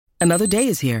Another day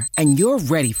is here, and you're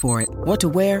ready for it. What to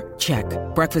wear? Check.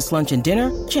 Breakfast, lunch, and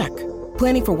dinner? Check.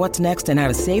 Planning for what's next and how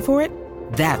to save for it?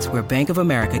 That's where Bank of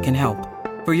America can help.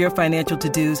 For your financial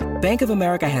to-dos, Bank of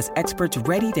America has experts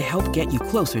ready to help get you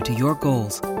closer to your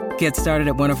goals. Get started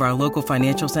at one of our local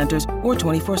financial centers or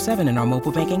 24/7 in our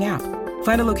mobile banking app.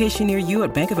 Find a location near you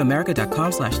at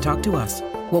bankofamerica.com/talktous.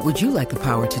 What would you like the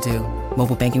power to do?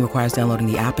 Mobile banking requires downloading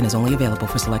the app and is only available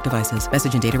for select devices.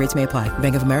 Message and data rates may apply.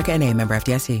 Bank of America N.A., member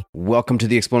FDIC. Welcome to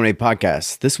the Wildermyth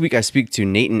podcast. This week I speak to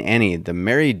Nate and Annie, the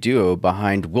married duo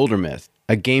behind Wildermyth,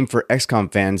 a game for XCOM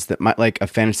fans that might like a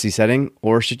fantasy setting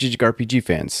or strategic RPG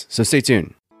fans. So stay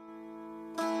tuned.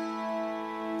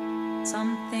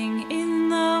 Something in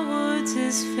the woods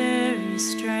is very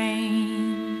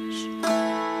strange.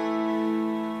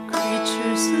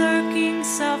 Creatures lurking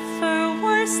suffer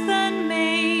worse than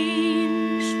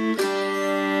mange.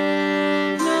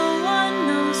 No one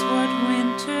knows what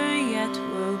winter yet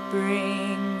will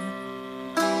bring.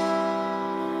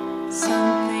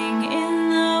 Something in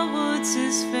the woods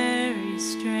is very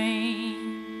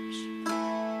strange.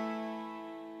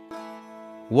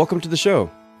 Welcome to the show.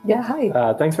 Yeah,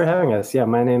 hi. Thanks for having us. Yeah,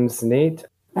 my name's Nate.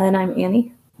 And I'm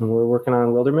Annie. And we're working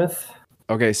on Wildermyth.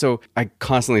 Okay, so I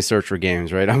constantly search for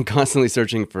games, right? I'm constantly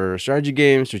searching for strategy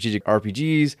games, strategic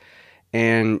RPGs,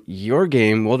 and your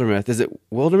game, Wildermyth, is it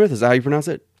Wildermyth? Is that how you pronounce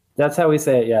it? That's how we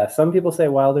say it, yeah. Some people say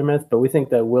Wildermyth, but we think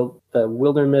that the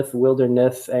Wildermyth,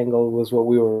 wilderness angle was what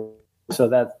we were. So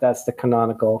that's the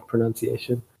canonical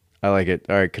pronunciation. I like it.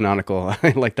 All right, canonical.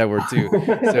 I like that word too.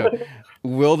 So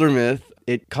Wildermyth,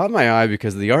 it caught my eye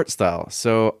because of the art style.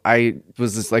 So I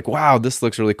was just like, wow, this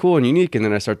looks really cool and unique. And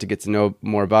then I start to get to know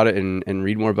more about it and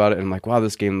read more about it. And I'm like, wow,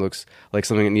 this game looks like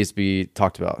something that needs to be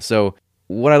talked about. So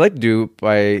what I like to do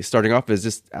by starting off is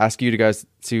just ask you guys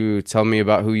to tell me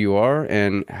about who you are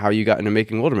and how you got into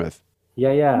making Wildermyth.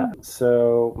 Yeah.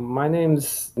 So my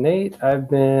name's Nate.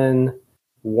 I've been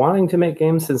wanting to make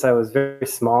games since I was very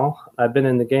small. I've been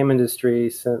in the game industry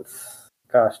since,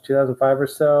 2005 or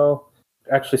so.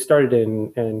 Actually started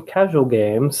in casual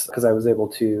games because I was able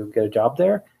to get a job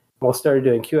there. Well, started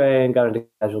doing QA and got into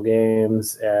casual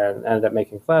games and ended up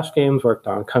making Flash games, worked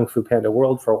on Kung Fu Panda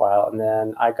World for a while. And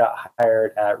then I got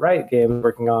hired at Riot Games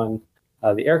working on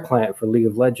the air client for League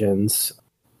of Legends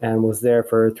and was there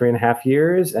for 3.5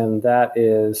 years. And that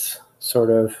is sort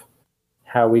of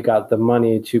how we got the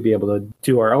money to be able to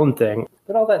do our own thing.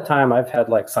 But all that time, I've had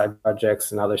like side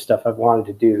projects and other stuff I've wanted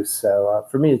to do. So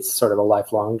for me, it's sort of a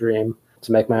lifelong dream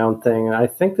to make my own thing. And I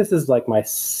think this is like my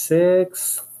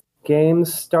 6th game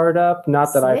startup.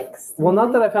 Not that I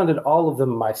founded all of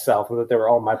them myself and that they were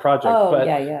all my project,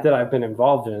 that I've been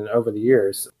involved in over the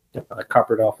years. Like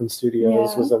Copper Dolphin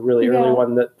Studios was a really early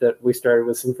one that we started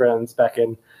with some friends back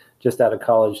in just out of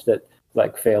college that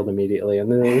like failed immediately.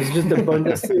 And then there was just a bunch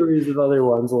of series of other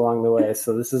ones along the way.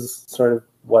 So this is sort of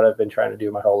what I've been trying to do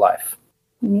my whole life.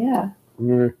 Yeah.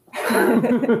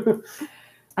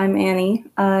 I'm Annie.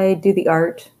 I do the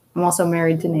art. I'm also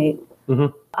married to Nate.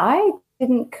 Mm-hmm. I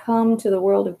didn't come to the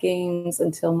world of games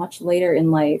until much later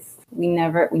in life. We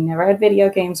never had video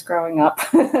games growing up.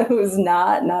 It was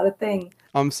not a thing.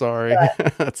 I'm sorry.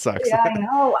 That sucks. Yeah, I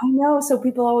know. So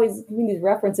people always give me these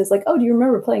references like, oh, do you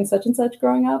remember playing such and such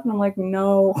growing up? And I'm like,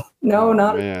 no,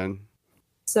 not. Man.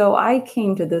 So I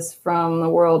came to this from the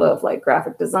world of like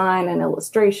graphic design and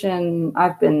illustration.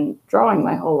 I've been drawing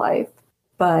my whole life.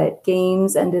 But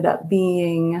games ended up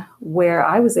being where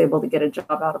I was able to get a job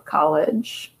out of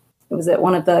college. It was at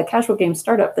one of the casual game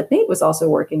startup that Nate was also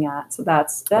working at. So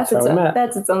that's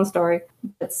its own story.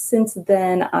 But since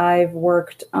then, I've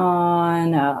worked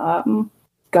on,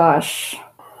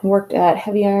 worked at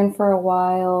Heavy Iron for a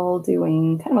while,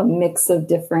 doing kind of a mix of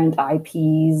different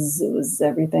IPs. It was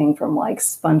everything from like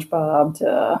SpongeBob to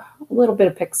a little bit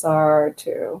of Pixar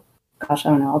to, I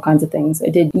don't know, all kinds of things. I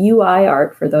did UI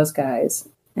art for those guys.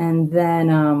 And then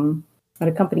at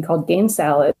a company called Game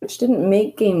Salad, which didn't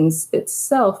make games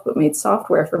itself, but made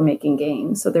software for making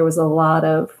games. So there was a lot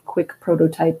of quick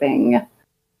prototyping,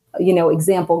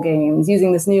 example games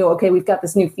using this we've got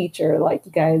this new feature. Like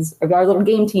you guys, our little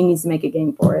game team needs to make a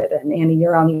game for it. And Annie,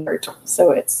 you're on the art.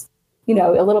 So it's, a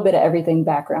little bit of everything,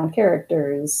 background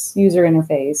characters, user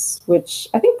interface, which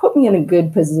I think put me in a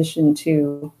good position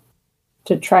to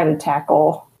try to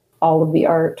tackle all of the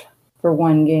art for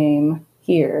one game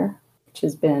here, which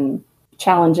has been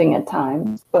challenging at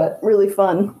times, but really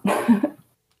fun.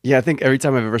 Yeah, I think every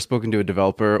time I've ever spoken to a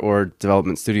developer or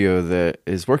development studio that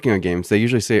is working on games, they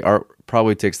usually say art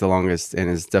probably takes the longest and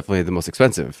is definitely the most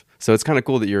expensive. So it's kind of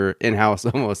cool that you're in-house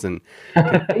almost. And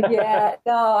yeah,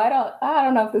 no, I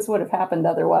don't know if this would have happened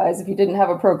otherwise if you didn't have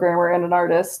a programmer and an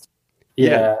artist.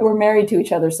 Yeah. We're married to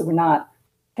each other, so we're not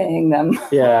paying them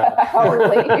Yeah.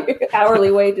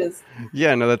 hourly wages.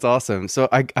 Yeah, no, that's awesome. So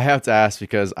I have to ask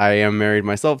because I am married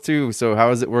myself too. So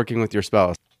how is it working with your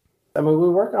spouse? I mean, we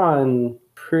work on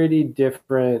pretty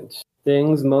different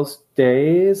things most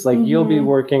days. Like you'll be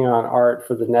working on art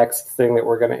for the next thing that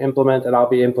we're going to implement, and I'll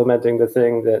be implementing the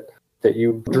thing that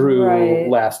you drew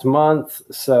last month.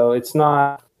 So it's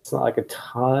not like a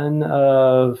ton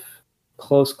of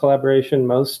close collaboration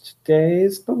most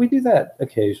days, but we do that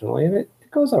occasionally, and it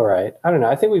goes all right. I don't know.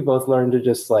 I think we both learned to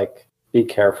just like be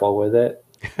careful with it.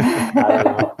 I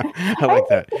don't know. I like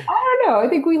that. I don't know. I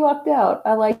think we lucked out.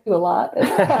 I like you a lot.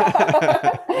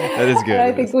 That is good. And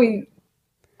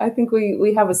I think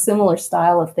we have a similar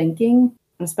style of thinking,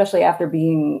 especially after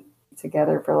being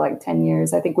together for like 10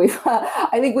 years. I think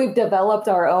we've developed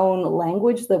our own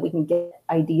language that we can get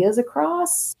ideas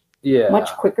across much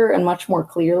quicker and much more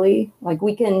clearly. Like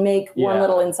we can make one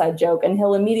little inside joke and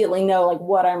he'll immediately know like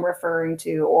what I'm referring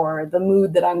to or the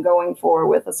mood that I'm going for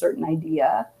with a certain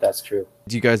idea. That's true.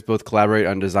 Do you guys both collaborate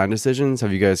on design decisions?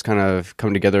 Have you guys kind of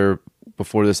come together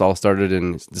before this all started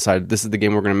and decided this is the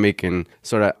game we're going to make and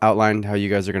sort of outlined how you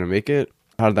guys are going to make it?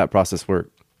 How did that process work?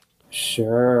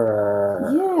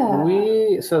 Sure.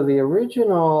 Yeah. So the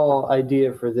original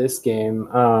idea for this game,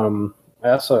 I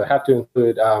also have to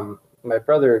include my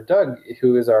brother Doug,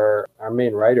 who is our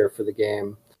main writer for the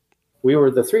game.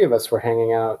 The three of us were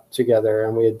hanging out together,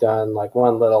 and we had done like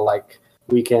one little like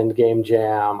weekend game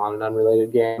jam on an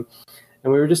unrelated game.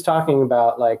 And we were just talking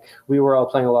about like we were all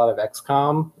playing a lot of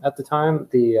XCOM at the time.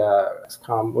 The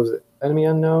XCOM, was it Enemy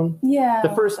Unknown? Yeah.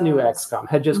 The first new XCOM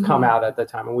had just come out at the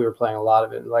time, and we were playing a lot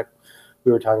of it. And like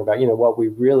we were talking about, what we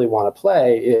really want to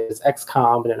play is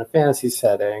XCOM, but in a fantasy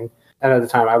setting. And at the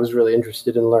time, I was really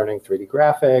interested in learning 3D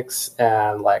graphics,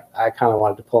 and like I kind of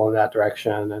wanted to pull in that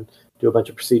direction and do a bunch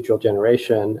of procedural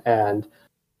generation. And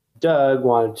Doug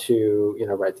wanted to,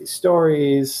 write these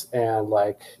stories and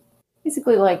like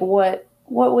basically like what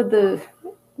would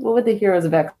the heroes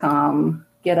of XCOM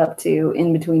get up to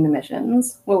in between the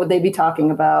missions? What would they be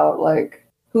talking about? Like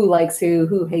who likes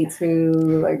who hates who,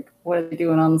 like what are they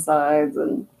doing on the sides?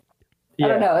 And I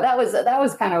don't know. That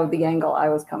was kind of the angle I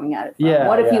was coming at it from. Yeah,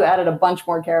 what if you added a bunch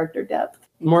more character depth?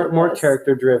 More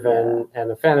character driven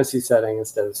and a fantasy setting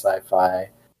instead of sci-fi.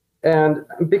 And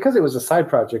because it was a side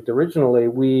project originally,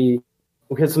 we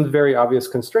had some very obvious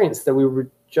constraints that we were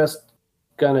just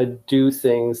going to do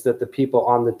things that the people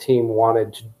on the team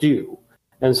wanted to do.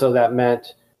 And so that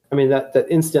meant, that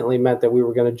instantly meant that we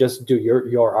were going to just do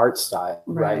your art style,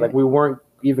 right? Like we weren't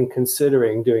even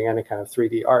considering doing any kind of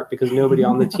 3D art because nobody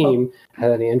on the team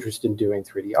had any interest in doing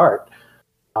 3D art.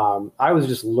 I was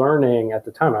just learning at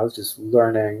the time. I was just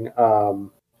learning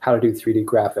how to do 3D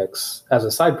graphics as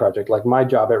a side project. Like my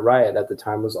job at Riot at the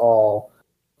time was all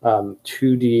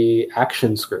 2D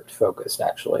action script focused,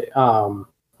 actually.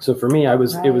 So for me, it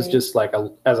was just like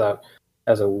as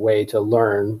a way to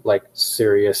learn like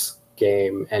serious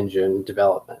game engine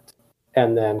development.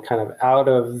 And then kind of out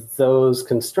of those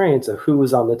constraints of who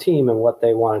was on the team and what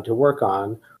they wanted to work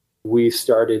on, we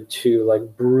started to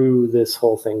like brew this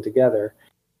whole thing together.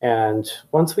 And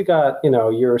once we got,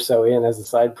 a year or so in as a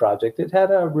side project, it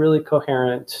had a really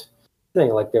coherent thing.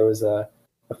 Like there was a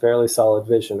fairly solid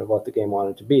vision of what the game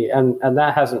wanted to be. And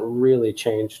that hasn't really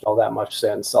changed all that much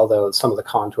since, although some of the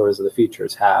contours of the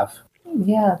features have.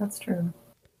 Yeah, that's true.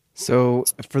 So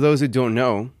for those who don't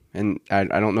know, and I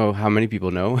don't know how many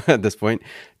people know at this point,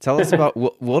 tell us about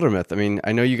Wildermyth.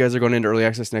 I know you guys are going into early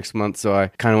access next month, so I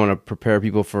kind of want to prepare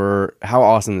people for how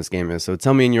awesome this game is. So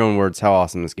tell me in your own words how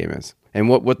awesome this game is and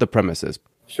what the premise is.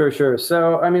 Sure.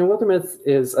 So, Wildermyth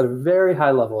is at a very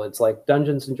high level. It's like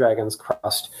Dungeons and Dragons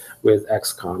crossed with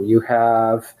XCOM. You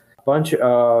have a bunch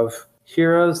of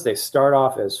heroes. They start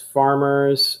off as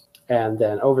farmers, and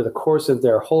then over the course of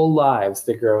their whole lives,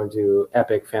 they grow into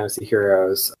epic fantasy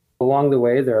heroes. Along the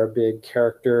way, there are big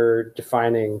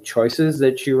character-defining choices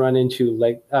that you run into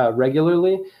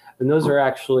regularly, and those are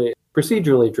actually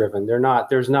procedurally driven.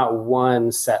 There's not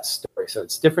one set story, so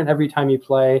it's different every time you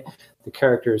play. The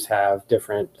characters have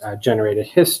different generated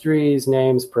histories,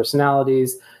 names,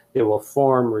 personalities. They will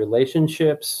form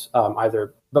relationships,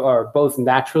 either or both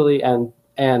naturally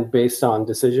and based on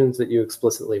decisions that you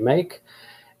explicitly make.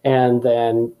 And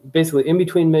then basically in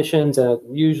between missions,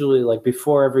 usually like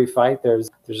before every fight, there's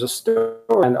a story,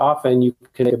 and often you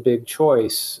can make a big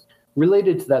choice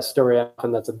related to that story.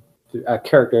 Often that's a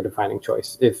character-defining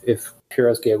choice. If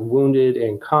heroes get wounded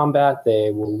in combat,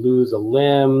 they will lose a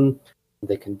limb,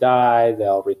 they can die,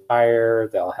 they'll retire,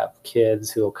 they'll have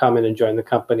kids who will come in and join the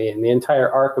company. And the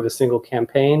entire arc of a single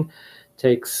campaign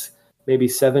takes maybe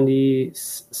 60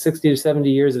 to 70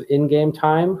 years of in-game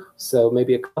time. So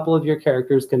maybe a couple of your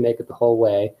characters can make it the whole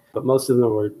way, but most of them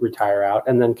will retire out.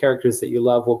 And then characters that you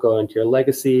love will go into your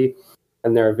legacy,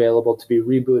 and they're available to be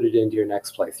rebooted into your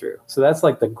next playthrough. So that's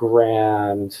like the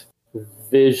grand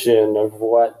vision of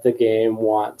what the game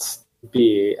wants to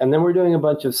be. And then we're doing a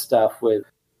bunch of stuff with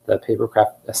the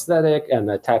papercraft aesthetic and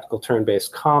the tactical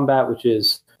turn-based combat, which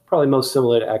is probably most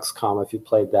similar to XCOM if you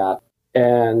played that.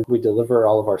 And we deliver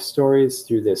all of our stories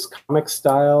through this comic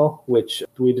style, which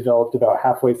we developed about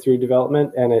halfway through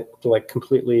development, and it like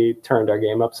completely turned our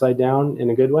game upside down in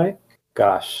a good way.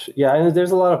 Gosh, yeah, and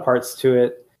there's a lot of parts to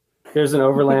it. There's an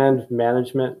overland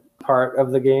management part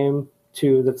of the game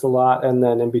too that's a lot, and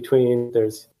then in between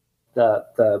there's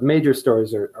the major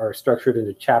stories are structured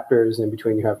into chapters, and in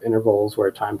between you have intervals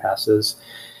where time passes.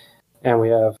 And we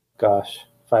have,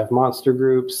 5 monster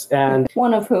groups, and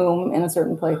one of whom in a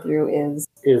certain playthrough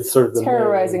is sort of the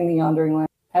terrorizing the Underland,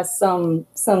 has some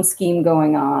scheme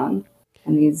going on,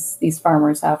 and these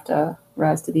farmers have to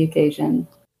rise to the occasion.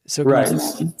 So right.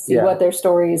 And see what their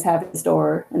stories have in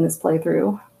store in this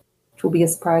playthrough, which will be a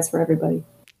surprise for everybody.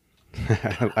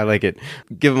 I like it.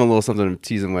 Give them a little something to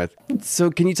tease them with. So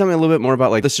can you tell me a little bit more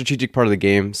about like the strategic part of the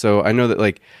game? So I know that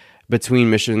like between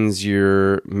missions,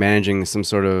 you're managing some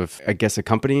sort of, I guess, a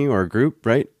company or a group,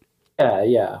 right?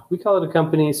 Yeah. We call it a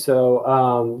company.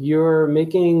 So you're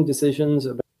making decisions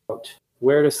about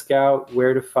where to scout,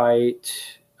 where to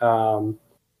fight,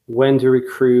 when to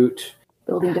recruit.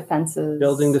 Building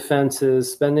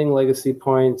defenses, spending legacy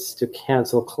points to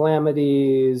cancel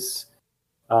calamities,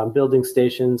 building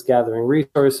stations, gathering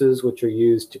resources, which are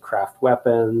used to craft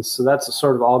weapons. So that's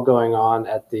sort of all going on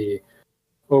at the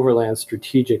overland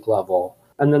strategic level.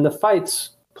 And then the fights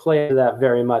play into that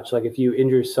very much. Like if you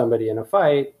injure somebody in a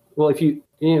fight, well, if you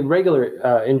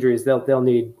regular injuries, they'll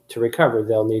need to recover.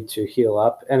 They'll need to heal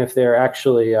up. And if they're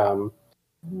actually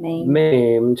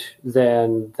maimed,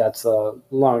 then that's a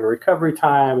longer recovery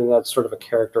time, and that's sort of a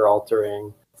character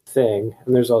altering thing.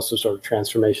 And there's also sort of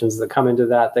transformations that come into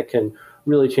that can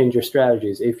really change your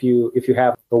strategies. If you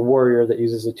have a warrior that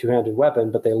uses a two-handed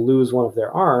weapon, but they lose one of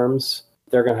their arms,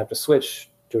 they're going to have to switch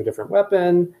to a different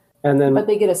weapon, but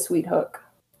they get a sweet hook.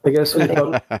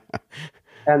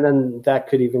 And then that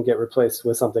could even get replaced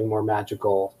with something more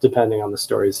magical, depending on the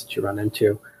stories that you run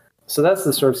into. So that's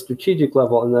the sort of strategic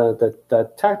level. And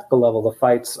the tactical level, the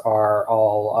fights are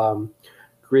all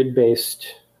grid-based,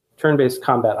 turn-based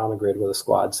combat on a grid with a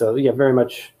squad. So yeah, very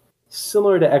much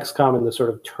similar to XCOM in the sort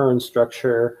of turn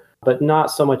structure, but not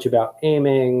so much about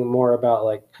aiming, more about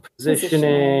like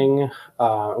positioning.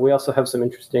 We also have some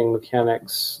interesting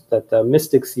mechanics that the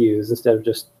mystics use. Instead of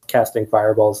just casting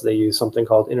fireballs, they use something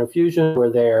called interfusion,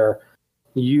 where they're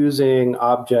using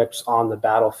objects on the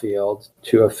battlefield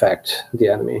to affect the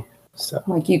enemy. So,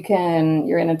 like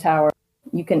you're in a tower,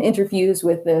 you can interfuse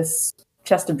with this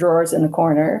chest of drawers in the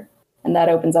corner, and that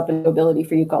opens up an ability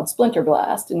for you called Splinter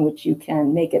Blast, in which you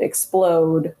can make it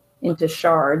explode into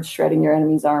shards, shredding your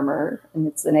enemy's armor, and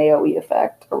it's an AoE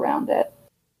effect around it.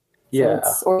 Yeah.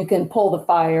 Or you can pull the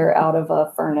fire out of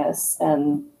a furnace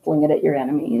and fling it at your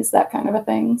enemies, that kind of a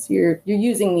thing. So you're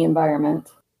using the environment.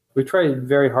 We tried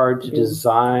very hard to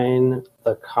design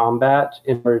the combat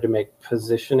in order to make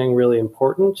positioning really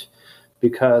important,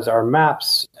 because our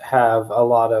maps have a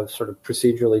lot of sort of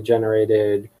procedurally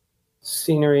generated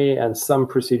scenery and some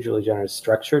procedurally generated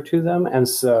structure to them. And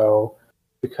so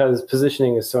because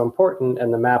positioning is so important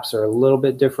and the maps are a little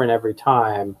bit different every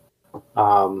time,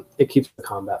 it keeps the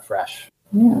combat fresh.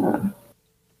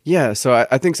 Yeah, so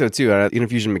I think so too.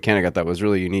 Interfusion mechanic I thought was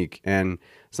really unique and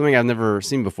something I've never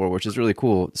seen before, which is really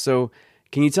cool. So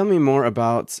can you tell me more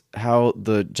about how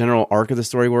the general arc of the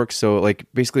story works? So like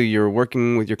basically you're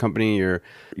working with your company,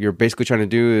 you're basically trying to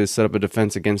do is set up a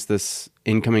defense against this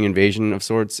incoming invasion of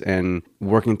sorts and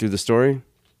working through the story?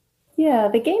 Yeah,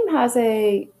 the game has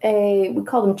we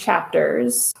call them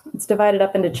chapters. It's divided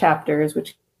up into chapters,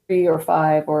 which 3 or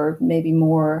 5 or maybe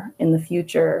more in the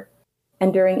future.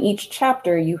 And during each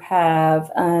chapter, you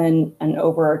have an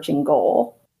overarching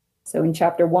goal. So in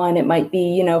chapter 1, it might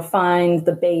be, find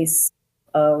the base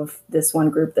of this one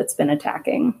group that's been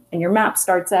attacking. And your map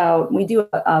starts out, we do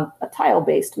a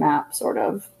tile-based map, sort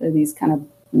of. They're these kind of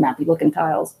mappy-looking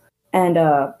tiles. And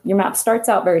your map starts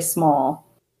out very small.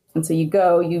 And so you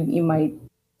go, you might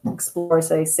explore,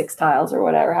 say, 6 tiles or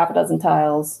whatever, half a dozen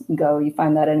tiles. You go, you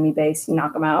find that enemy base, you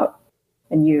knock them out.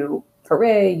 And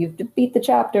hooray, you beat the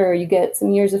chapter, you get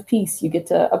some years of peace, you get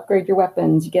to upgrade your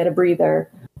weapons, you get a breather.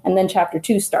 And then chapter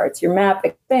 2 starts. Your map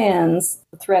expands,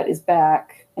 the threat is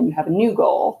back, and you have a new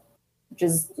goal, which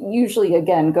is usually,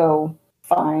 again, go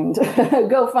find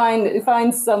go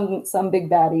find some big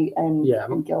baddie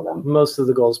and kill them. Most of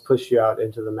the goals push you out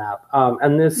into the map.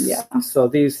 So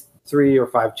these 3 or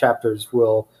 5 chapters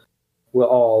will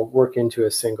all work into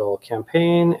a single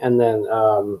campaign, and then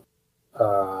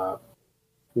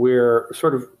we're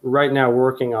sort of right now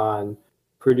working on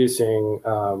producing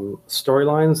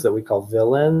storylines that we call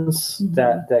villains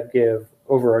that give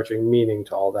overarching meaning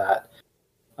to all that.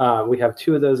 We have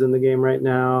 2 of those in the game right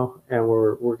now, and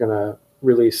we're gonna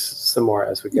release some more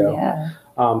as we go. Yeah.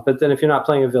 But then if you're not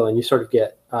playing a villain, you sort of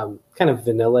get kind of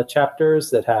vanilla chapters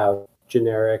that have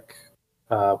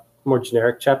more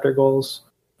generic chapter goals.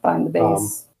 Find the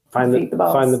base. Find the base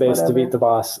whatever. to beat the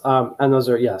boss. And those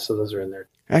are in there.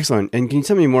 Excellent. And can you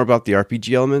tell me more about the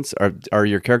RPG elements? Are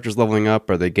your characters leveling up?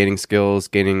 Are they gaining skills,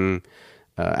 gaining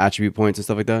attribute points and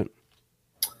stuff like that?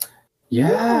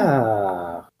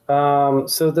 Yeah.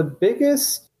 So the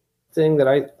biggest thing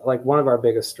that one of our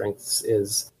biggest strengths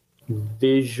is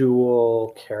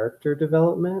visual character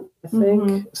development, I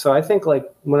think. So I think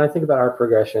when I think about our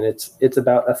progression, it's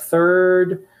about a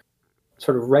third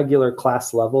sort of regular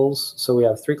class levels. So we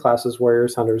have 3 classes: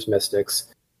 warriors, hunters,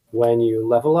 mystics. When you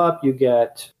level up, you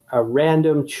get a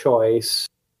random choice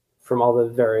from all the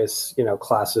various,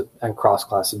 class and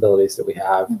cross-class abilities that we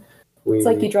have. It's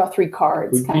like you draw 3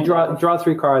 cards. You draw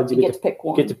 3 cards. You get to pick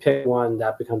one. You get to pick one.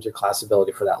 That becomes your class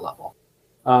ability for that level.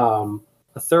 About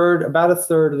a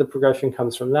third of the progression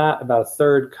comes from that. About a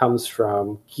third comes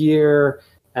from gear.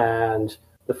 And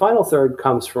the final third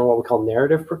comes from what we call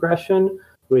narrative progression,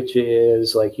 which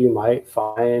is like you might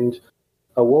find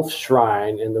a wolf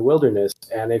shrine in the wilderness,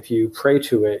 and if you pray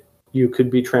to it, you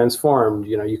could be transformed.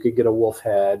 You could get a wolf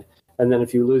head, and then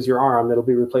if you lose your arm, it'll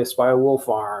be replaced by a wolf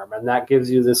arm, and that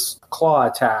gives you this claw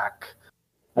attack,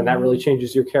 and that really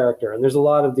changes your character. And there's a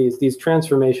lot of these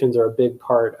transformations are a big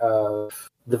part of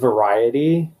the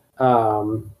variety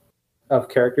of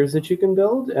characters that you can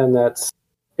build, and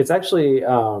it's actually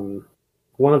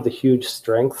one of the huge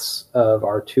strengths of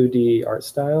our 2D art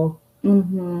style,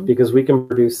 because we can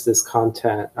produce this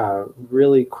content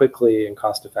really quickly and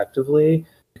cost effectively,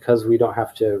 because we don't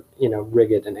have to,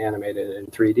 rig it and animate it in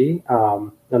 3D.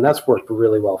 And that's worked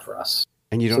really well for us.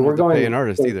 And you don't have to pay an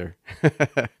artist either.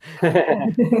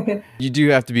 You do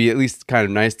have to be at least kind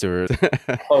of nice to her.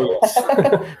 Oh, yes.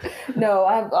 No,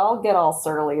 I'll get all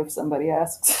surly if somebody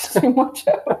asks too much.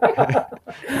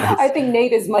 I think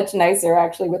Nate is much nicer,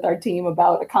 actually, with our team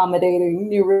about accommodating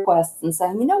new requests and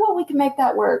saying, you know what, we can make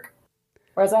that work.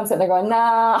 Whereas I'm sitting there going,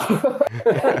 nah.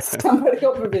 Somebody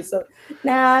over me, so,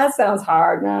 nah, that sounds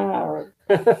hard. Nah.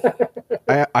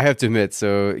 I have to admit,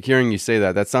 so hearing you say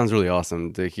that sounds really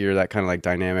awesome to hear that kind of like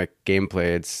dynamic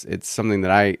gameplay. It's something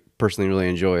that I personally really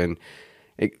enjoy. And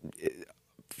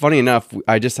funny enough,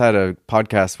 I just had a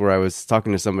podcast where I was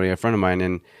talking to somebody, a friend of mine,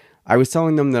 and I was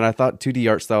telling them that I thought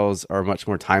 2D art styles are much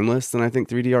more timeless than I think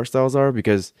 3D art styles are,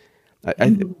 because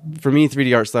for me,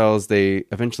 3D art styles, they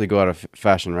eventually go out of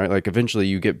fashion, right? Like eventually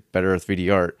you get better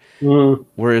 3D art.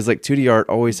 Whereas like 2D art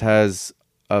always has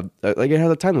it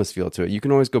has a timeless feel to it. You can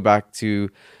always go back to,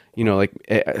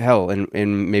 hell,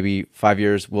 in maybe 5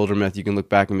 years, Wildermyth, you can look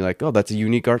back and be like, oh, that's a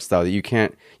unique art style that you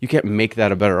can't make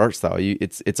that a better art style.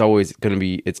 It's always going to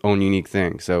be its own unique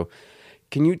thing. So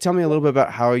can you tell me a little bit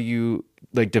about how you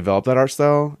develop that art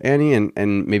style, Annie?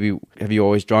 And maybe have you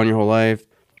always drawn your whole life?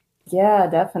 Yeah,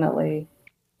 definitely.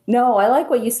 No, I like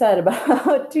what you said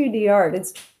about 2D art.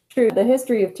 It's true. The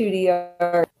history of 2D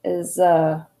art is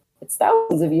it's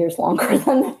thousands of years longer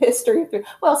than the history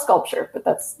of sculpture, but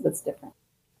that's different.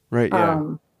 Right.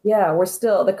 Yeah. Yeah, we're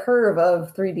still, the curve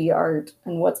of 3D art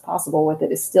and what's possible with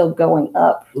it is still going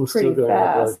up pretty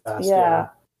fast. Yeah.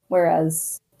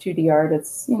 Whereas 2D art,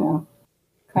 it's kind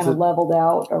of leveled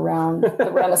out around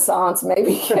the Renaissance,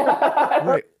 maybe.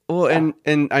 Right. Well,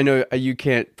 and I know you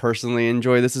can't personally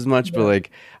enjoy this as much, but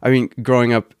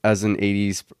growing up as an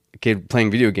 80s kid playing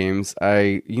video games,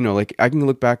 I can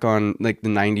look back on the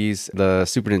 90s, the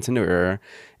Super Nintendo era,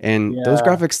 and those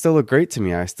graphics still look great to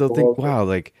me. I still think, wow,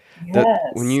 that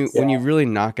when you really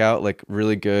knock out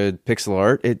really good pixel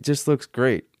art, it just looks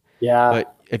great. Yeah.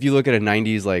 But if you look at a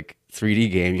 90s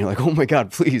 3D game, you're like, oh my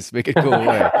God, please make it go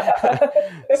away.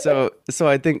 So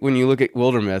I think when you look at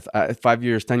Wildermyth, 5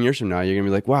 years, 10 years from now, you're gonna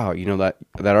be like, wow,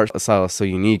 that art style is so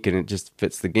unique and it just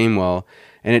fits the game well,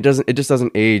 and it just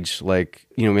doesn't age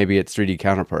maybe its 3D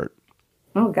counterpart.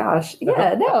 Oh gosh,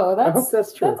 yeah, no, I hope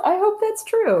that's true. I hope that's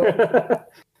true.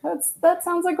 That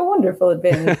sounds like a wonderful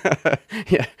advantage.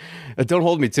 Yeah. Don't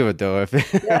hold me to it though.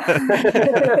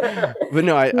 Yeah. But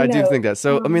no, I do know, think that.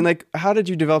 So, I mean, like, how did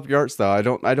you develop your art style?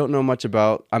 I don't know much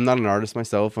about, I'm not an artist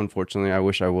myself, unfortunately. I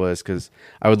wish I was, because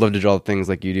I would love to draw things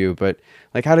like you do. But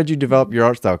like, how did you develop your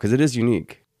art style? Because it is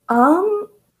unique.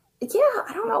 Yeah,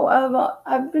 I don't know.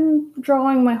 I've been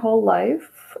drawing my whole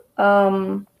life.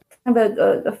 I've had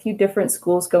a few different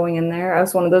schools going in there. I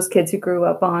was one of those kids who grew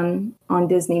up on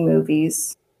Disney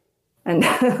movies, and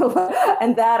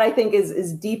and that I think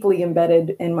is deeply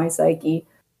embedded in my psyche.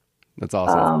 That's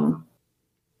awesome.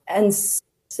 And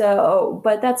so,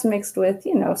 but that's mixed with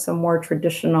some more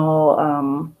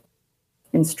traditional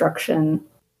instruction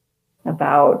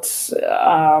about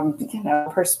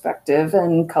perspective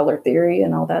and color theory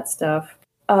and all that stuff.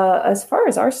 As far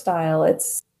as our style,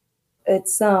 it's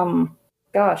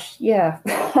gosh, yeah.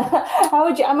 How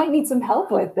would you? I might need some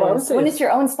help with this. When it's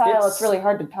your own style, it's really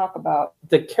hard to talk about.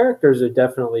 The characters are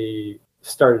definitely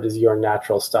started as your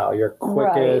natural style, your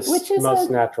quickest, right. Which is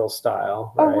most natural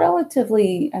style. A right?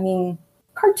 relatively,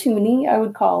 cartoony, I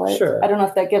would call it. Sure. I don't know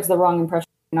if that gives the wrong impression.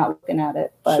 You're not looking at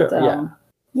it, but sure,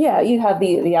 yeah, you have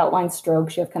the outline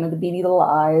strokes. You have kind of the beady little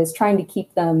eyes, trying to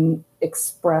keep them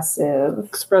expressive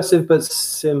but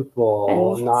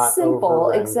simple, and not simple.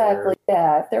 over-rendered. Exactly.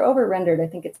 Yeah, if they're over rendered, I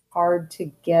think it's hard to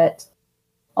get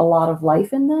a lot of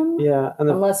life in them. Yeah,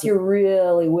 unless you're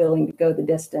really willing to go the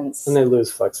distance. And they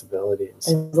lose flexibility.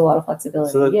 There's a lot of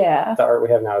flexibility. So the art we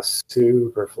have now is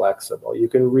super flexible. You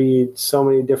can read so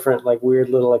many different weird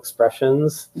little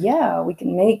expressions. Yeah, we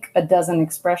can make a dozen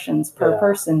expressions per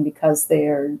person because they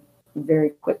are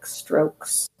very quick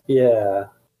strokes. Yeah.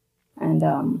 And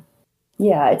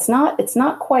it's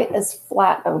not quite as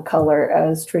flat of a color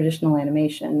as traditional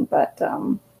animation, but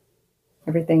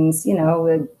everything's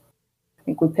I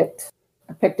think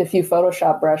I picked a few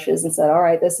Photoshop brushes and said, all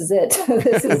right, this is it.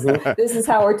 This is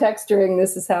how we're texturing.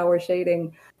 This is how we're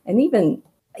shading. And even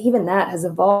that has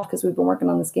evolved because we've been working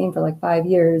on this game for 5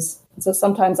 years. And so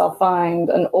sometimes I'll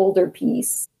find an older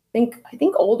piece. I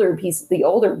think older pieces, the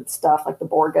older stuff like the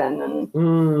Borgin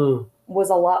and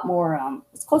was a lot more,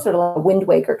 it's closer to a Wind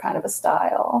Waker kind of a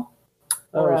style.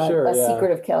 Or a Secret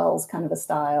of Kells kind of a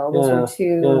style. Those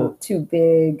were two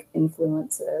big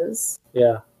influences.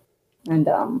 Yeah. And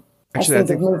actually, I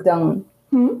think have moved on.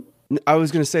 I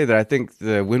was going to say that I think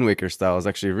the Wind Waker style is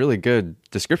actually a really good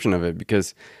description of it,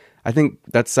 because I think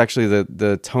that's actually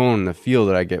the tone, the feel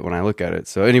that I get when I look at it.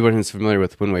 So anyone who's familiar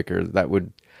with Wind Waker,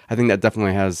 I think that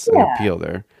definitely has an appeal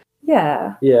there.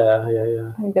 Yeah. Yeah.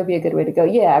 I think that'd be a good way to go.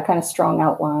 Yeah, kind of strong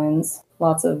outlines,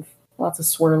 lots of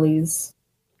swirlies,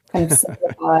 kind of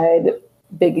simplified,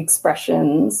 big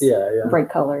expressions,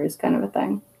 bright colors, kind of a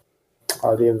thing.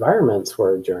 The environments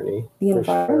were a journey. The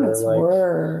environments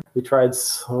were. We tried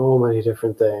so many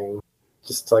different things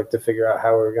just to figure out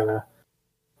how we were gonna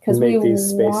make these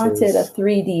spaces. Because we wanted a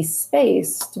 3D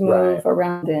space to move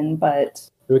around in,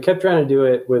 but we kept trying to do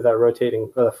it with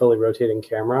a fully rotating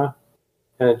camera,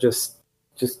 and it just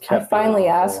kept. I finally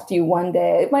asked you one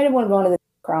day. It might have been one of the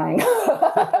crying.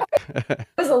 It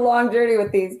was a long journey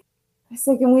with these. I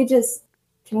said, "Can we just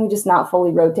not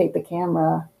fully rotate the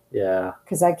camera?" Yeah,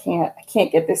 because I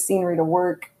can't get this scenery to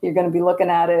work. You're going to be looking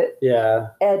at it,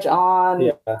 edge on.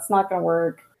 Yeah, it's not going to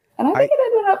work. And I think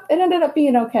it ended up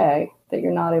being okay that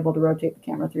you're not able to rotate the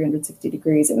camera 360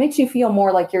 degrees. It makes you feel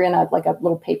more like you're in a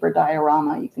little paper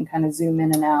diorama. You can kind of zoom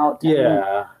in and out.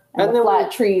 And the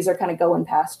flat trees are kind of going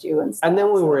past you and stuff. And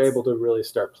then we were able to really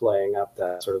start playing up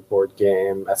that sort of board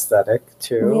game aesthetic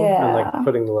too. Yeah. And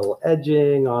putting a little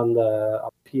edging on the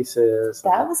pieces.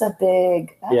 That was helped a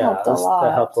lot.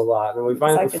 That helped a lot. And we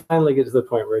finally get to the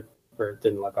point where it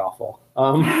didn't look awful.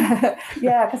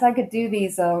 Yeah, because I could do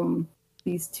these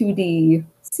 2D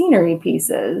scenery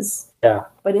pieces. Yeah.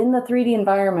 But in the 3D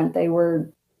environment, they were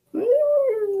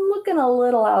looking a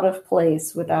little out of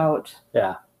place without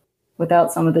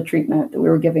some of the treatment that we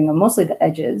were giving them, mostly the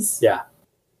edges. Yeah.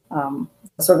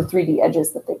 Sort of 3D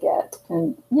edges that they get.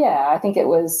 And I think it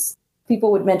was,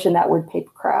 people would mention that word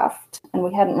papercraft, and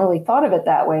we hadn't really thought of it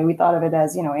that way. We thought of it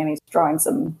as, Annie's drawing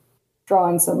some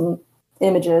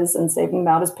images and saving them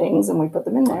out as pings, and we put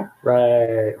them in there.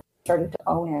 Right. Started to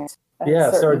own it.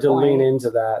 Started to lean into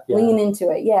that. Yeah. Lean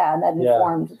into it, and that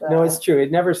informed No, it's true.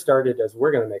 It never started as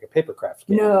we're going to make a papercraft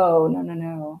game.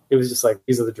 No. It was just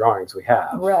these are the drawings we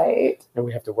have. Right. And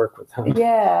we have to work with them.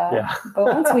 Yeah. But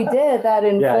once we did, that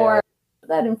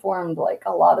informed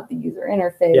a lot of the user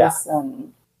interface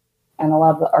and a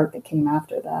lot of the art that came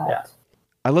after that. Yeah.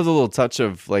 I love the little touch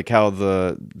of how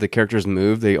the characters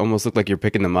move. They almost look like you're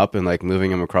picking them up and moving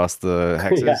them across the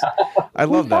hexes. I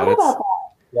love that.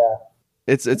 Yeah.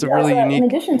 It's a Yeah, really so in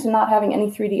unique. addition to not having any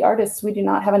 3D artists, we do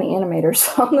not have any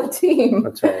animators on the team.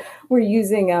 That's right. We're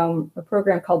using a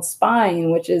program called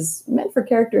Spine, which is meant for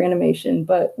character animation.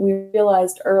 But we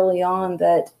realized early on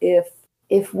that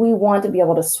if we want to be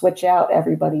able to switch out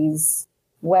everybody's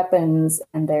weapons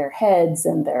and their heads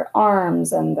and their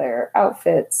arms and their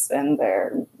outfits and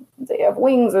they have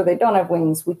wings or they don't have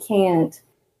wings, we can't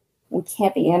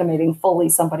be animating fully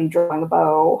somebody drawing a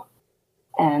bow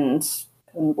and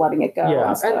letting it go.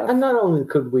 Yeah, and and not only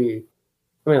could we,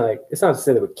 I mean, like, it's not to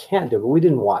say that we can't do it, but we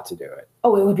didn't want to do it.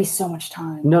 Oh, it would be so much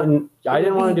time. No, I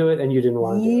didn't want to do it, and you didn't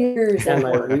want to do it. Years. And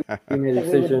like, we made a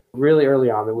decision really early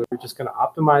on that we were just going to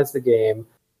optimize the game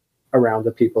around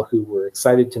the people who were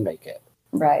excited to make it.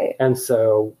 Right. And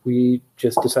so we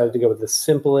just decided to go with the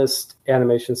simplest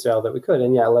animation style that we could.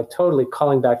 And yeah, like totally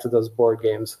calling back to those board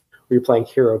games where you're playing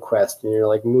Hero Quest and you're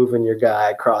like moving your guy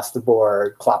across the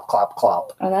board, clop, clop,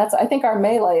 clop. And that's, I think, our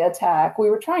melee attack. We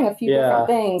were trying a few different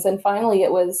things, and finally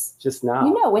it was just now.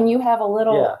 You know, when you have a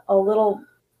little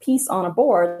piece on a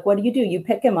board, what do? You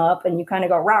pick him up and you kind of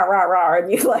go rah rah rah, and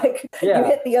you you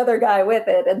hit the other guy with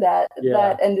it, and that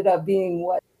ended up being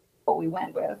what we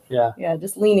went with. Yeah,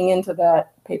 just leaning into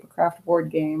that papercraft board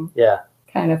game.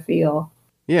 Kind of feel.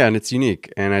 Yeah, and it's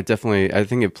unique, and I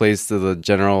think it plays to the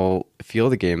general feel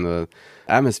of the game, the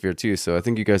atmosphere too. So I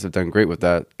think you guys have done great with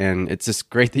that, and it's just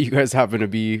great that you guys happen to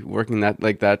be working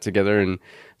that together, and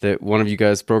that one of you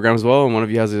guys programs well, and one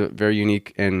of you has a very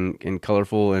unique and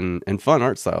colorful and fun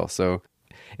art style. So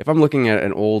if I'm looking at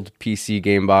an old PC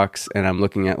game box and I'm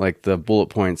looking at like the bullet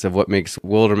points of what makes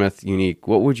Wildermyth unique,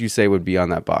 what would you say would be on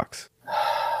that box?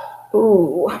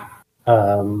 Ooh.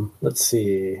 Let's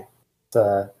see.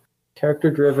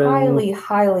 Character driven.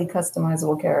 Highly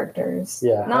customizable characters.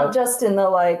 Yeah. Not just in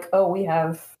the we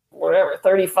have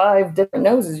 35 different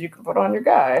noses you can put on your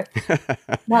guy.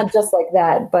 Not just like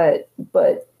that,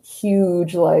 but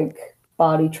huge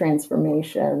body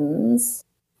transformations.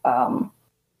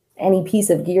 Any piece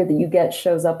of gear that you get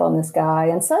shows up on this guy,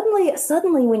 and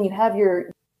suddenly when you have your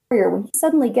warrior, when he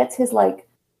suddenly gets his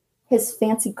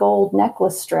fancy gold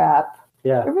necklace strap, it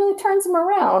really turns him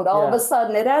around. All of a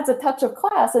sudden, it adds a touch of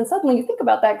class, and suddenly you think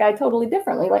about that guy totally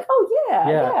differently. Like, oh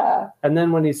yeah. And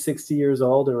then when he's 60 years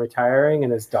old and retiring,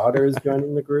 and his daughter is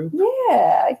joining the group,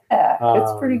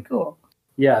 it's pretty cool.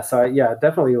 Yeah, so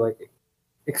definitely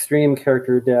extreme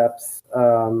character depth,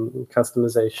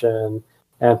 customization,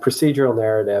 and procedural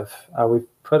narrative. We've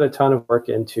put a ton of work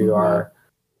into our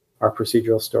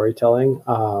procedural storytelling,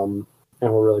 and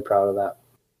we're really proud of that.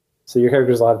 So your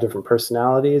characters will have different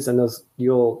personalities, and those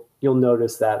you'll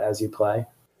notice that as you play.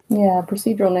 Yeah,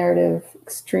 procedural narrative,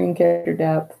 extreme character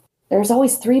depth. There's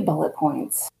always 3 bullet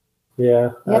points. Yeah,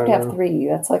 you have to have 3.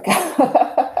 That's like.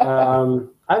 I'm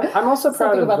also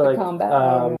proud of the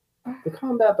combat. The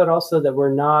combat, but also that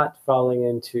we're not falling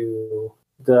into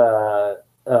the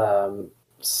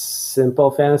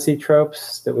simple fantasy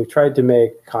tropes. That we've tried to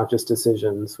make conscious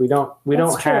decisions. We don't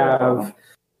have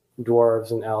dwarves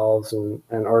and elves and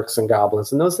orcs and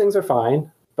goblins, and those things are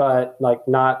fine, but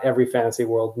not every fantasy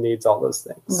world needs all those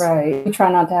things. Right. We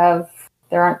try not to have.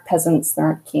 There aren't peasants. There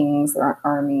aren't kings. There aren't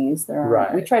armies.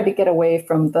 We tried to get away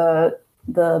from the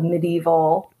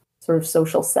medieval sort of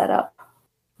social setup. I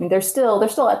mean, they're still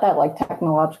at that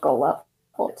technological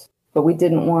level, but we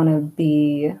didn't want to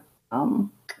be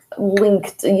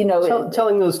linked.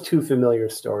 Telling those too familiar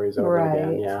stories over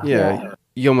again. Yeah.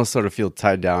 You almost sort of feel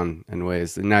tied down in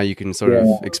ways, and now you can sort of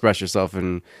express yourself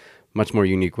in much more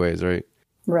unique ways, right?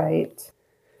 Right.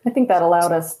 I think that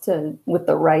allowed us to, with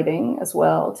the writing as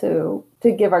well, to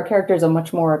give our characters a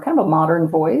much more kind of a modern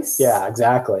voice. Yeah,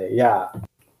 exactly. Yeah.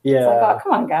 It's like, oh,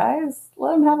 come on, guys,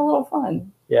 let them have a little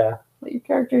fun. Yeah. Let your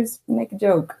characters make a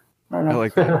joke. I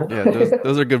like that. Yeah,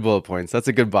 those are good bullet points. That's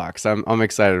a good box. I'm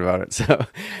excited about it. So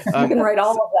you can write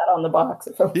all of that on the box.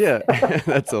 Yeah,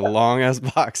 that's a long ass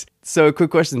box. So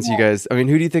quick questions, you guys. I mean,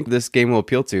 who do you think this game will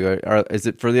appeal to? Is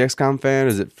it for the XCOM fan?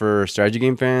 Is it for strategy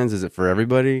game fans? Is it for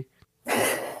everybody?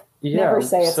 Never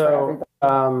say it's for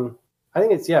everybody. I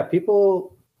think it's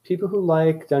people who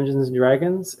like Dungeons and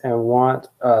Dragons and want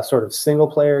a sort of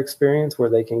single player experience where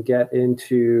they can get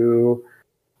into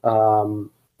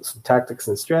some tactics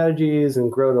and strategies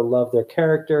and grow to love their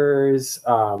characters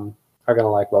are going to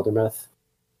like Wildermyth.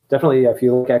 Definitely, if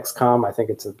you like XCOM, I think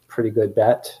it's a pretty good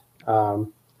bet.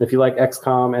 If you like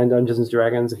XCOM and Dungeons and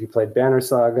Dragons, if you played Banner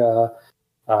Saga,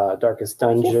 Darkest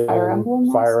Dungeon,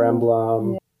 Fire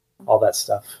Emblem, all that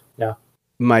stuff. Yeah.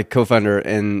 My co-founder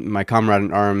and my comrade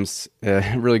in arms,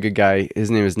 a really good guy,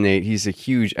 his name is Nate. He's a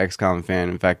huge XCOM fan.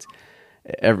 In fact,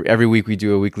 every week we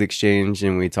do a weekly exchange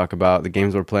and we talk about the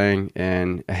games we're playing,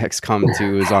 and XCOM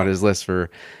 2 is on his list for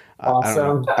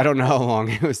Awesome. I don't know how long.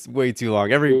 It was way too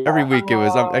long. Every week it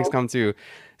was XCOM 2.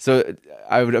 So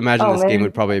I would imagine this game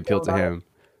would probably appeal to him.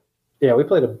 Yeah, we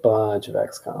played a bunch of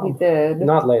XCOM. We did.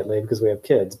 Not lately because we have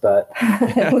kids, but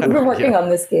we've been working on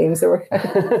this game, so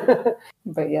we're.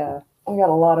 But yeah, I got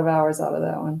a lot of hours out of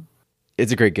that one.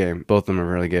 It's a great game. Both of them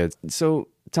are really good. So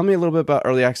tell me a little bit about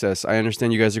early access. I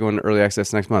understand you guys are going to early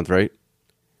access next month, right?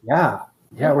 Yeah,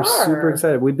 we're super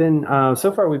excited. We've been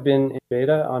so far we've been in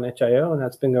beta on HIO, and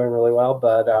that's been going really well.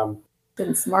 But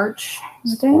since March,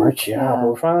 yeah. But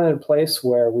we're finally at a place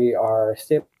where we are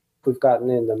stable. We've gotten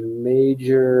in the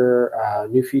major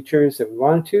new features that we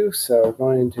wanted to. So we're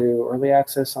going into early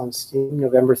access on Steam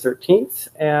November 13th.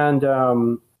 And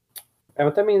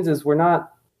what that means is we're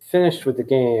not finished with the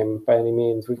game by any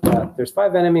means. There's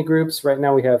 5 enemy groups. Right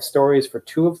now we have stories for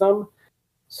 2 of them.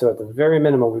 So at the very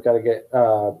minimum, we've got to get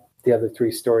the other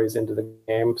 3 stories into the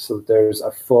game. So that there's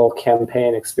a full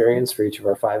campaign experience for each of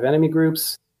our 5 enemy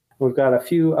groups. We've got a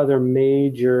few other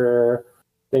major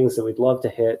things that we'd love to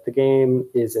hit. The game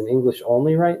is in English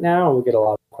only right now, and we get a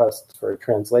lot of requests for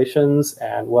translations,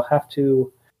 and we'll have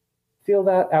to feel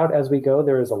that out as we go.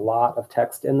 There is a lot of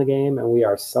text in the game, and we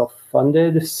are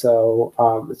self-funded, so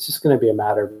it's just going to be a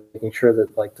matter of making sure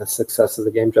that like the success of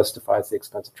the game justifies the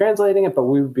expense of translating it, but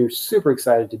we would be super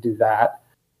excited to do that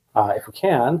if we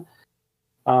can.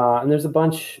 And there's a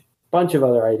bunch of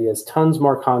other ideas, tons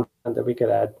more content that we could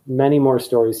add, many more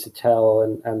stories to tell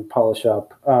and polish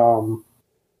up.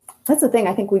 That's the thing.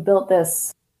 I think we built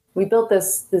this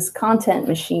content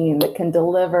machine that can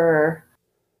deliver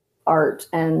art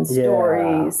and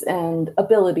stories and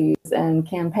abilities and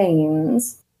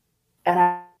campaigns.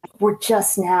 And we're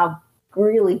just now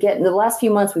really getting, the last few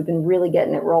months, we've been really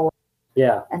getting it rolling.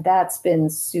 Yeah. And that's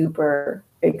been super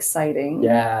exciting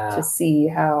to see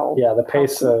how... Yeah, the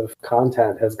pace of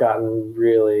content has gotten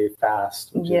really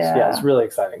fast. Which is, it's really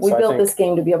exciting. We built this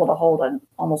game to be able to hold an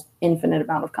almost infinite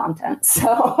amount of content. So,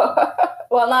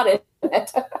 well, not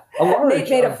infinite. Nate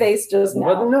made a face just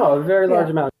now. But no, a very large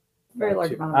amount. Very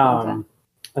large amount of content.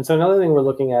 And so another thing we're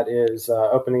looking at is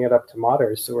opening it up to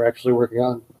modders. So we're actually working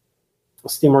on a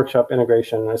Steam Workshop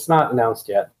integration. It's not announced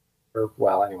yet.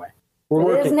 Anyway.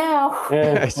 It is now.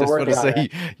 Yeah, I was just want to say,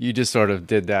 you just sort of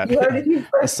did that.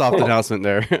 A soft announcement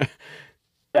there.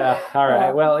 Yeah, all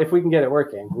right. Well, if we can get it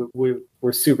working,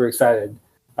 we're super excited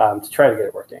to try to get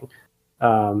it working.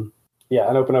 And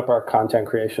open up our content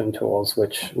creation tools,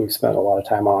 which we've spent a lot of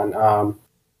time on.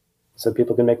 So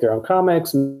people can make their own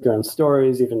comics, make their own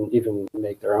stories, even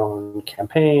make their own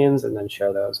campaigns, and then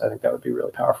share those. I think that would be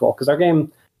really powerful because our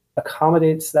game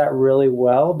accommodates that really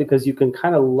well because you can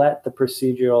kind of let the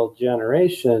procedural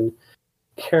generation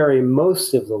carry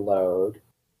most of the load.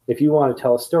 If you want to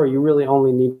tell a story, you really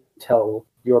only need to tell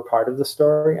your part of the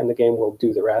story and the game will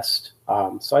do the rest.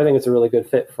 So I think it's a really good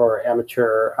fit for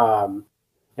amateur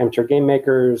game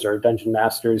makers or dungeon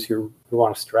masters who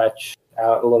want to stretch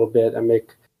out a little bit and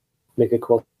make a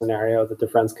cool scenario that their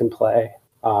friends can play.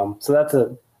 So that's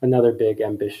another big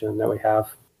ambition that we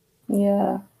have.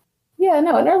 Yeah,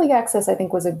 no, and early access I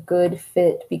think was a good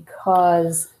fit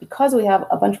because we have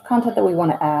a bunch of content that we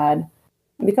want to add.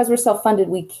 And because we're self-funded,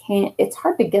 it's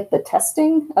hard to get the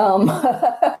testing.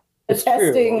 It's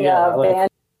testing true. Yeah,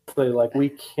 we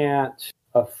can't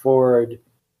afford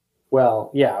we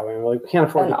can't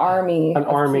afford an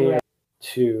army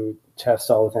to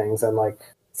test all the things and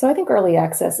so I think early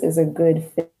access is a good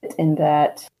fit in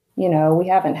that, we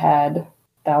haven't had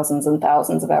thousands and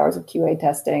thousands of hours of QA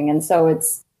testing, and so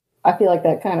I feel like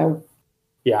that kind of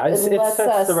it lets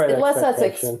us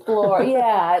explore.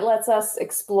 It lets us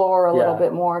explore a little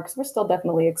bit more because we're still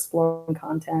definitely exploring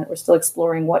content. We're still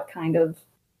exploring what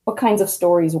kinds of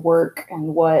stories work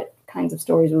and what kinds of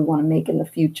stories we want to make in the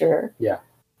future. Yeah,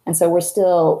 and so we're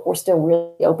still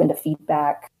really open to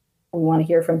feedback. We want to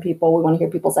hear from people. We want to hear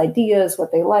people's ideas,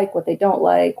 what they like, what they don't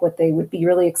like, what they would be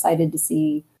really excited to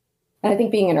see. And I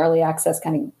think being in early access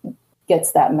kind of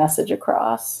gets that message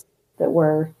across that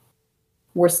we're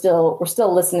still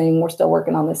listening. We're still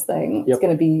working on this thing. Yep.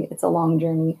 It's a long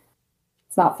journey.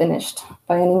 It's not finished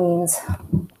by any means.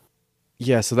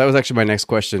 Yeah. So that was actually my next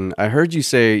question. I heard you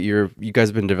say you guys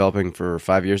have been developing for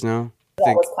 5 years now.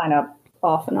 That was kind of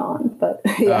off and on, but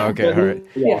yeah. Oh, okay. All right.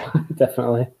 Yeah,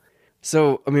 definitely.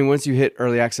 So, once you hit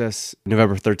early access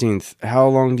November 13th, how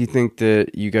long do you think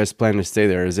that you guys plan to stay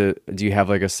there? Do you have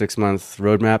like a 6-month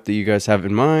roadmap that you guys have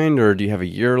in mind, or do you have a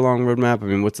year-long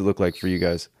roadmap? What's it look like for you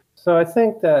guys? So I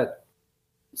think that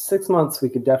 6 months we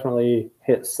could definitely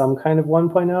hit some kind of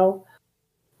 1.0.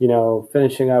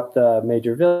 Finishing up the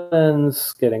major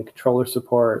villains, getting controller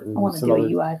support, and I want to do a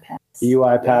UI pass. The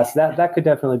UI pass that could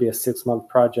definitely be a 6-month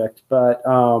project, but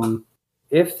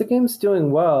if the game's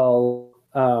doing well,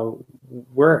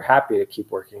 we're happy to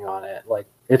keep working on it. Like,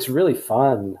 it's really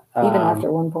fun. Even after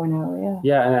 1.0, yeah.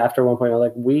 Yeah, and after 1.0,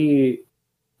 like we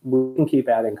can keep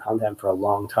adding content for a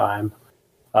long time,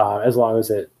 as long as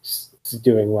it's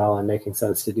doing well and making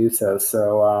sense to do so.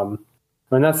 So, I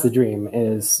mean, that's the dream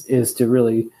is to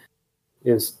really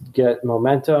get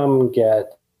momentum,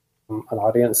 get an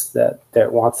audience that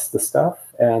wants the stuff,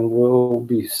 and we'll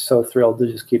be so thrilled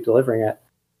to just keep delivering it.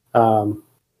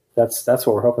 That's what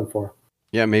we're hoping for.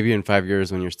 Yeah, maybe in 5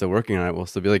 years when you're still working on it, we'll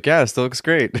still be like, yeah, it still looks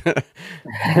great. That's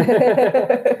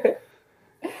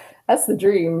the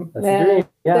dream. That's the dream.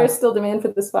 Yeah. There's still demand for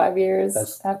this 5 years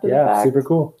after the fact. Super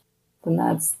cool. Then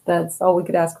that's all we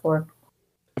could ask for.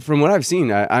 From what I've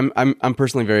seen, I'm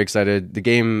personally very excited. The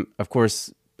game, of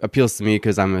course, appeals to me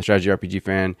because I'm a strategy RPG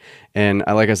fan, and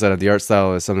like I said, the art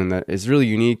style is something that is really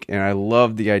unique, and I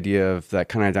love the idea of that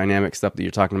kind of dynamic stuff that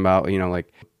you're talking about. You know,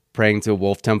 like praying to a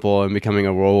wolf temple and becoming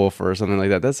a werewolf or something like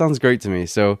that. That sounds great to me.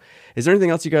 So, is there anything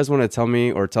else you guys want to tell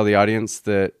me or tell the audience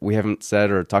that we haven't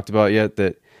said or talked about yet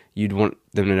that you'd want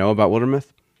them to know about Wildermyth?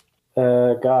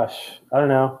 Gosh, I don't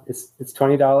know. It's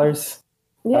 $20.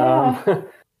 Yeah.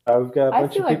 We've got a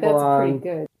bunch of people on. Pretty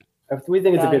good. We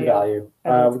think it's a good value.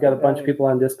 We've got a bunch of people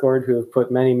on Discord who have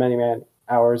put many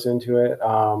hours into it.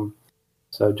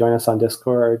 So join us on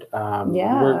Discord.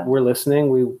 We're listening.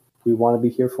 We want to be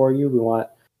here for you.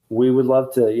 We would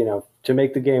love to, to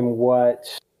make the game what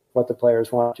the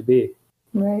players want it to be.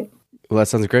 Right. Well, that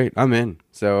sounds great. I'm in.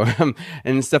 So, and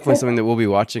it's definitely something that we'll be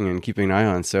watching and keeping an eye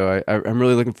on. So I'm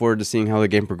really looking forward to seeing how the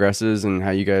game progresses and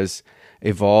how you guys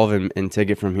evolve and take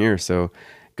it from here. So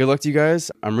good luck to you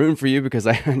guys. I'm rooting for you because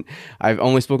I've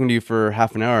only spoken to you for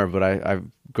half an hour, but I've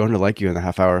grown to like you in the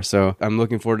half hour. So I'm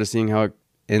looking forward to seeing how it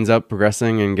ends up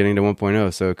progressing and getting to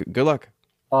 1.0. So good luck.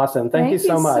 Awesome. Thank you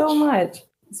so much.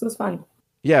 This was fun.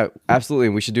 Yeah, absolutely.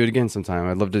 We should do it again sometime.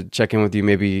 I'd love to check in with you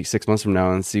maybe 6 months from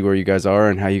now and see where you guys are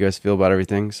and how you guys feel about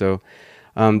everything. So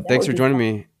thanks for joining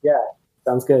me. Yeah,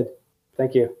 sounds good.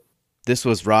 Thank you. This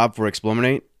was Rob for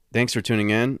Explominate. Thanks for tuning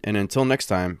in. And until next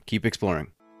time, keep exploring.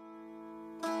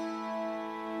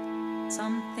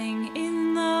 Something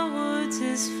in the woods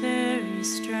is very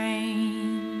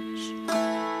strange.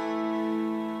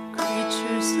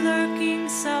 Creatures lurking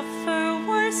suffer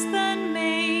worse than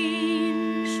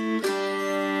mange.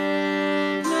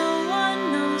 No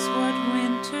one knows what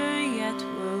winter yet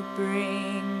will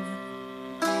bring.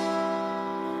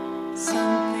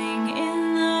 Something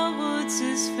in the woods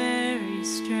is very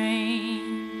strange.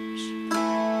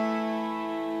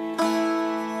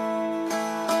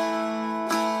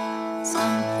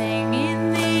 Something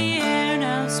in the air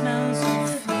now smells of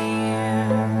fear.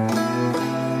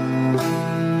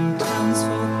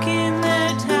 Townsfolk in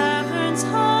their taverns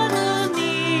huddle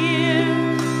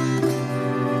near.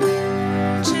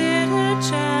 Chitter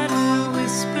chatter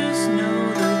whispers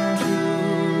know the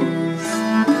truth.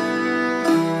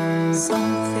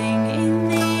 Something in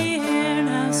the air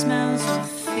now smells of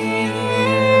fear.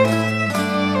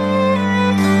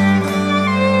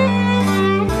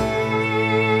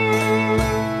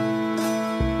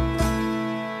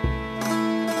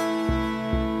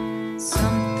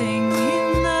 Something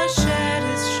in the shed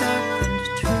is sharp and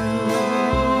true.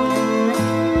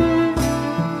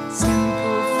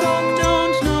 Simple folk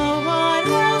don't know what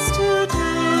else to do.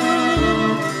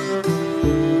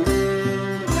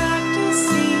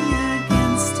 Practicing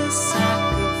against a sack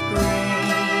of grain.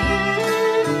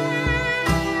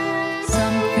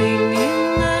 Something in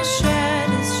the shed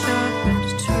is sharp and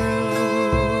true.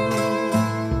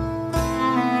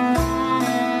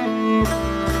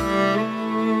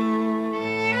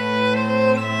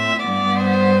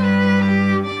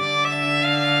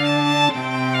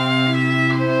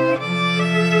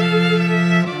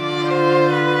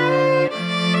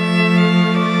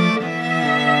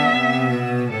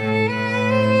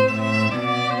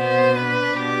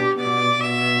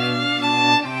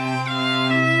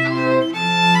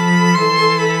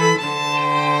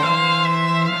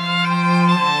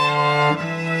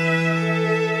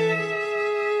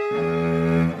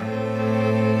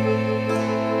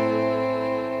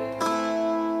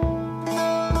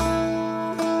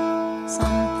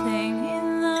 Something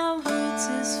in the woods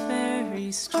is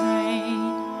very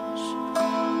strange.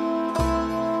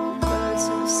 Birds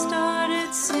have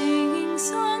started singing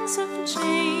songs of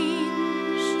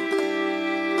change.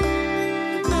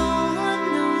 No one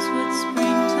knows what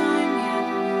springtime yet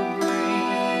will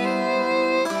bring.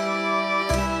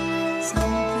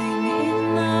 Something